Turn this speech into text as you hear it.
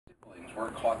were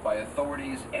caught by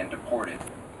authorities and deported.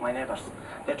 My neighbors,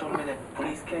 they told me that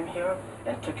police came here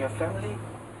and took your family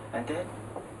and then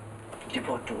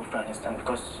deported to Afghanistan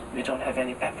because we don't have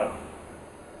any paper.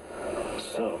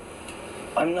 So,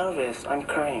 I'm nervous, I'm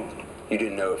crying. You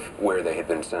didn't know where they had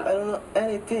been sent? I don't know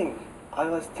anything. I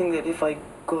was thinking that if I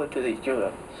go to the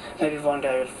Europe, maybe one day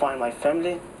I will find my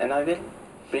family and I will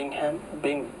bring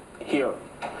here.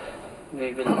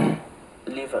 We will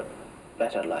live a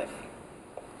better life.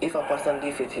 If a person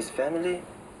lives with his family,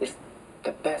 it's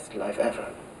the best life ever.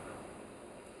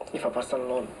 If a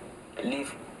person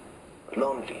live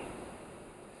lonely,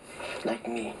 like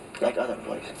me, like other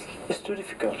boys, it's too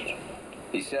difficult.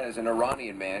 He says an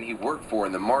Iranian man he worked for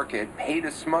in the market paid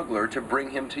a smuggler to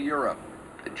bring him to Europe.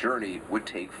 The journey would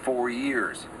take 4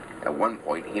 years. At one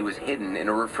point, he was hidden in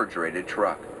a refrigerated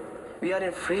truck. We are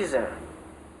in freezer.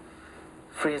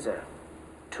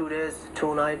 2 days,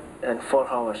 2 nights, and 4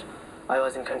 hours. I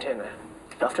was in container.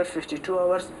 After 52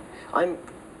 hours, I'm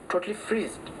totally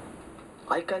freezed.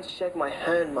 I can't shake my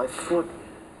hand, my foot.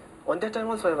 On that time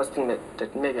also I was thinking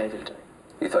that maybe I will die.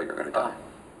 You thought you were going to die?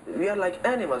 We are like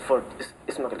animals for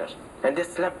smugglers. And they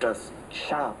slapped us.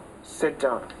 Shut up, sit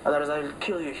down. Otherwise I will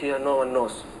kill you here, no one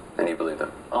knows. And you believe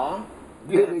them? Ah?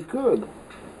 Yeah, they could.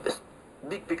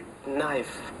 Big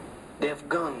knife. They have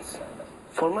guns.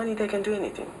 For money they can do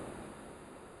anything.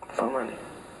 For money.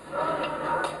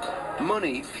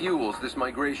 Money fuels this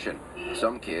migration.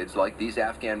 Some kids, like these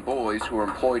Afghan boys who are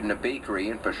employed in a bakery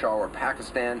in Peshawar,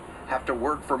 Pakistan, have to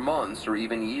work for months or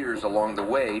even years along the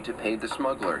way to pay the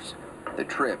smugglers. The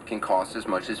trip can cost as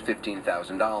much as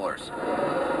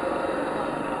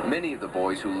 $15,000. Many of the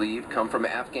boys who leave come from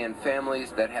Afghan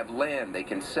families that have land they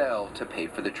can sell to pay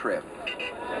for the trip.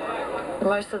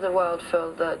 Most of the world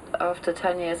feel that after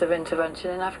 10 years of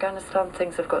intervention in Afghanistan,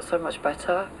 things have got so much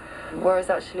better. Whereas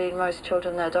actually most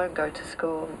children there don't go to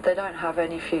school. They don't have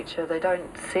any future. They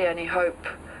don't see any hope.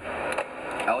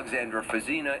 Alexandra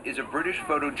Fazina is a British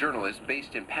photojournalist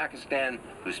based in Pakistan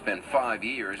who spent 5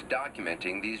 years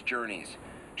documenting these journeys.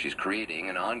 She's creating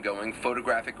an ongoing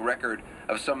photographic record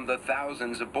of some of the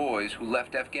thousands of boys who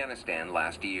left Afghanistan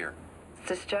last year.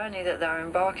 This journey that they're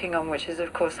embarking on, which is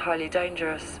of course highly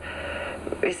dangerous,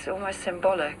 is almost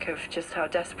symbolic of just how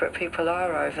desperate people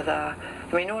are over there.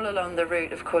 I mean, all along the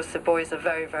route, of course, the boys are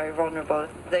very, very vulnerable.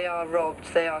 They are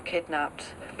robbed, they are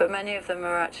kidnapped, but many of them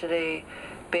are actually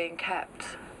being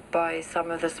kept by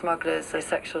some of the smugglers as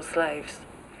sexual slaves.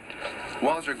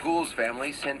 Wazir Gul's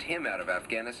family sent him out of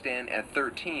Afghanistan at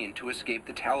 13 to escape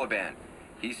the Taliban.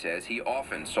 He says he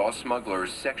often saw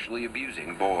smugglers sexually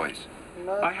abusing boys.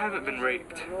 I haven't been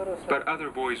raped, but other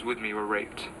boys with me were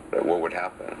raped. What would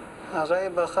happen?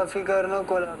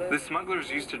 The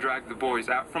smugglers used to drag the boys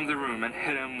out from the room and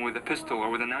hit them with a pistol or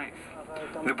with a knife.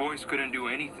 The boys couldn't do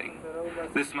anything.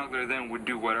 The smuggler then would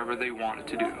do whatever they wanted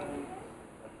to do.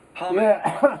 Hamid,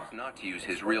 not to use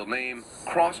his real name,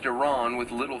 crossed Iran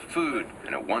with little food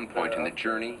and at one point in the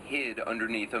journey hid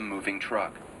underneath a moving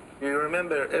truck. You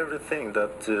remember everything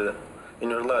that in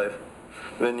your life,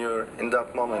 when you're in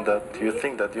that moment that you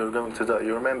think that you're going to die,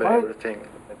 you remember everything.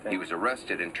 He was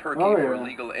arrested in Turkey for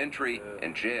illegal entry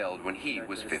and jailed when he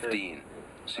was 15.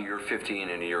 So you're 15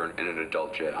 and you're in an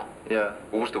adult jail? Yeah.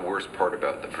 What was the worst part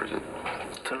about the prison?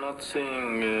 To not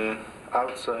seeing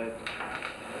outside.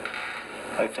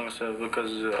 I think so,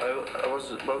 because I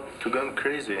was about to go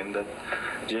crazy in that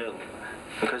jail.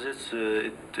 Because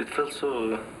it felt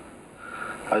so,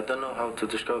 I don't know how to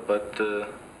describe, but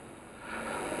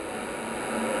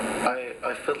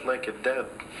I felt like a dead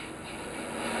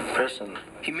person.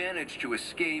 He managed to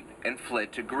escape and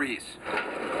fled to Greece.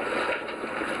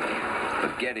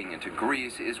 But getting into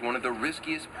Greece is one of the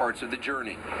riskiest parts of the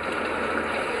journey.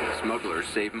 Smugglers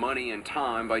save money and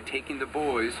time by taking the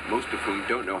boys, most of whom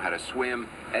don't know how to swim,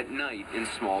 at night in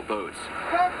small boats.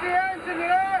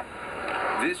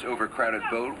 This overcrowded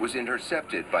boat was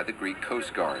intercepted by the Greek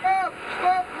Coast Guard.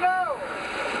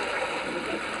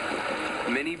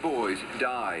 Many boys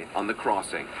die on the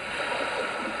crossing.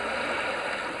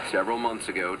 Several months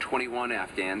ago, 21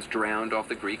 Afghans drowned off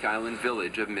the Greek island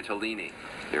village of Mytilene.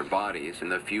 Their bodies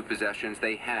and the few possessions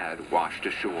they had washed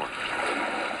ashore.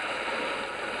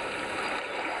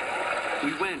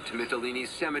 We went to Mytilene's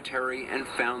cemetery and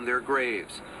found their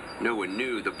graves. No one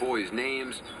knew the boys'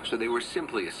 names, so they were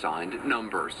simply assigned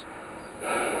numbers.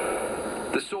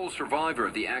 The sole survivor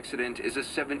of the accident is a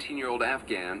 17-year-old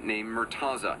Afghan named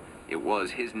Murtaza. It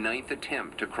was his 9th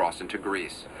attempt to cross into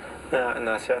Greece.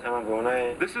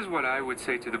 This is what I would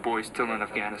say to the boys still in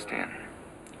Afghanistan.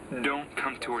 Don't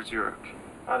come towards Europe.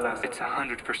 It's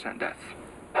 100% death.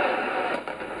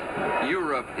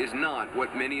 Europe is not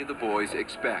what many of the boys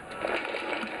expect.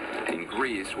 In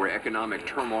Greece, where economic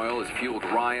turmoil has fueled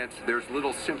riots, there's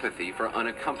little sympathy for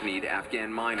unaccompanied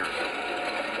Afghan minors.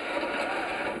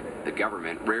 The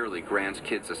government rarely grants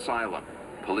kids asylum.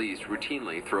 Police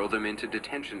routinely throw them into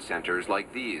detention centers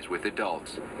like these with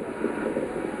adults.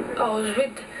 I was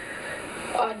with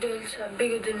adults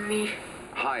bigger than me.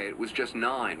 Hyatt was just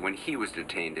 9 when he was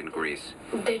detained in Greece.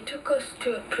 They took us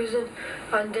to a prison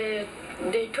and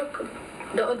they took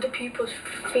the other people's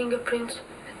fingerprints.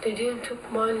 They didn't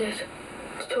take mine. They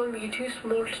told me you're too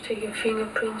small to take your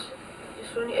fingerprints.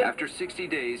 After 60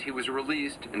 days, he was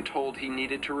released and told he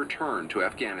needed to return to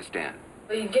Afghanistan.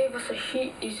 He gave us a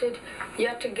sheet. He said, you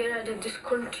have to get out of this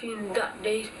country in that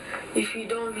day. If you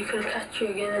don't, we can catch you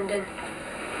again and then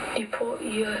deport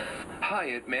you.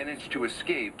 Hyatt managed to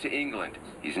escape to England.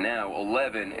 He's now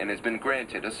 11 and has been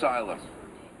granted asylum.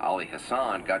 Ali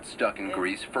Hassan got stuck in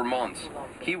Greece for months.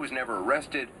 He was never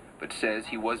arrested, but says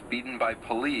he was beaten by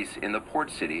police in the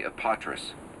port city of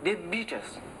Patras. They beat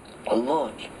us a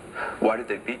lot. Why did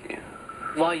they beat you?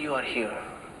 Why you are here?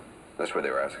 That's what they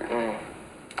were asking.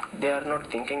 They are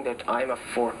not thinking that I'm a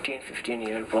 14,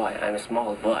 15-year-old boy. I'm a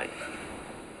small boy.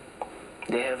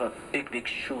 They have a big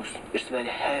shoes. It's very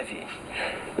heavy.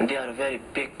 And they are very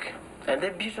big. And they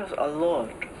beat us a lot.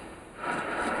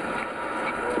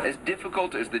 As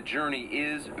difficult as the journey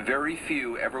is, very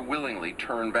few ever willingly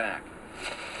turn back.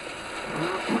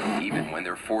 Even when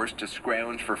they're forced to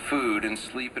scrounge for food and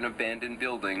sleep in abandoned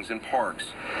buildings and parks.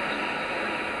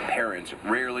 Parents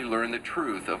rarely learn the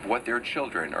truth of what their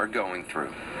children are going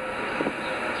through.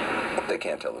 They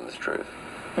can't tell them the truth.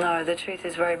 No, the truth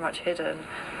is very much hidden.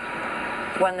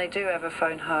 When they do ever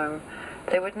phone home,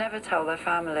 they would never tell their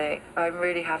family, I'm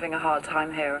really having a hard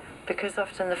time here, because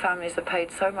often the families are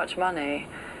paid so much money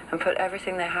and put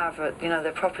everything they have,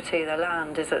 their property, their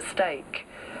land is at stake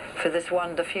for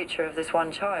the future of this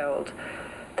one child,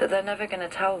 that they're never going to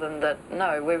tell them that,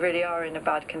 no, we really are in a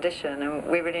bad condition and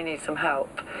we really need some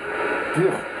help.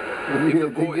 If the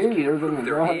boys can't prove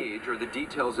their age or the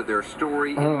details of their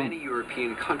story, in many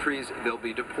European countries, they'll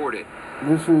be deported.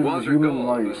 This is Wazir human Gul,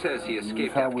 life. who says he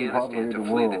escaped How we Afghanistan populate to the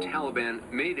flee the world. Taliban,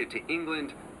 made it to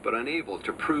England, but unable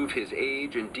to prove his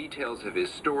age and details of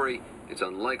his story, it's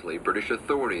unlikely British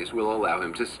authorities will allow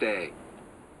him to stay.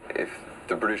 If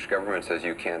the British government says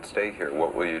you can't stay here,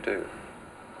 what will you do?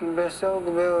 I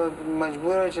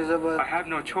have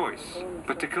no choice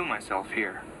but to kill myself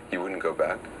here. You wouldn't go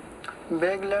back?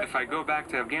 If I go back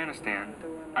to Afghanistan,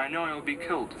 I know I will be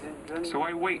killed, so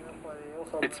I wait.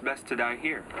 It's best to die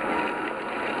here.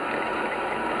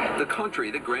 The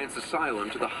country that grants asylum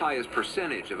to the highest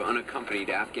percentage of unaccompanied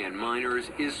Afghan minors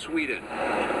is Sweden,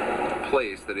 a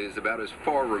place that is about as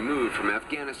far removed from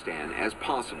Afghanistan as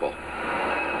possible.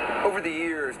 Over the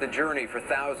years, the journey for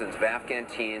thousands of Afghan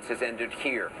teens has ended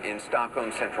here in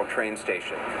Stockholm Central train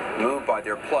station. Moved by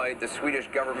their plight, the Swedish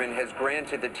government has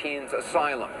granted the teens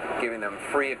asylum, giving them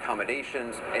free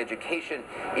accommodations, education,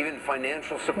 even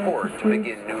financial support to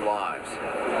begin new lives.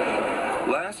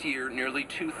 Last year, nearly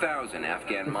 2,000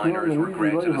 Afghan minors were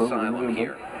granted asylum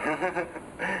here.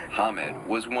 Hamid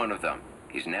was one of them.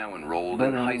 He's now enrolled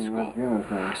in high school.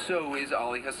 So is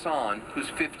Ali Hassan, who's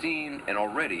 15 and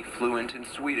already fluent in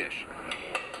Swedish.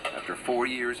 After 4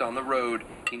 years on the road,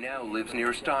 he now lives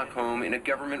near Stockholm in a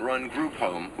government-run group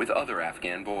home with other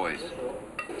Afghan boys.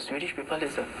 Swedish people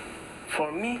is,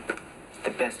 for me,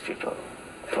 the best people.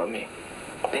 For me.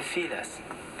 They feel us.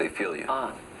 They feel you.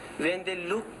 When they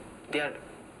look, they are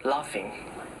laughing.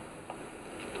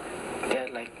 They are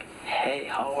like, hey,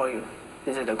 how are you?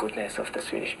 This is the goodness of the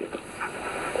Swedish people.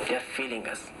 They are feeling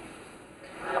us.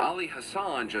 Ali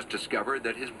Hassan just discovered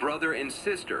that his brother and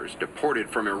sisters, deported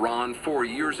from Iran 4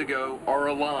 years ago, are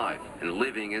alive and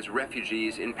living as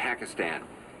refugees in Pakistan.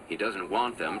 He doesn't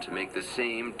want them to make the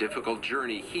same difficult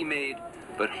journey he made,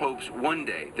 but hopes one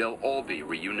day they'll all be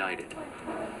reunited.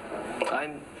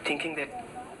 I'm thinking that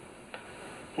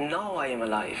now I am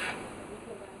alive.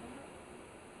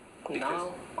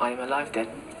 Now I am alive, that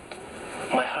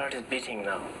my heart is beating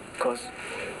now, because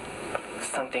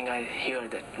something I hear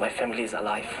that my family is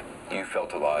alive. You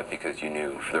felt alive because you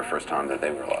knew for the first time that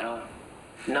they were alive.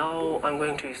 Now I'm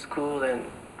going to school and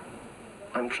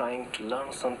I'm trying to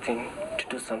learn something, to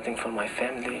do something for my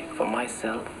family, for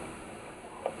myself.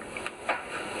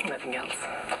 Nothing else.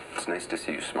 It's nice to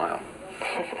see you smile.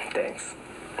 Thanks.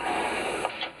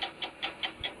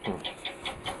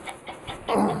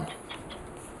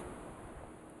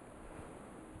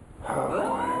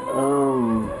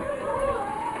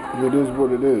 It is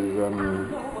what it is. I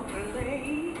mean,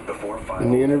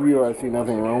 in the interview, I see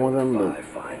nothing wrong with him, but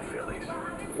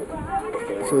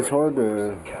it's hard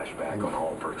to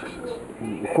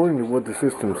according to what the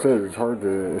system says, it's hard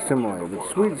to assimilate. But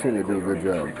Swedes seem to do a good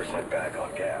job. 3% back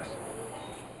on gas.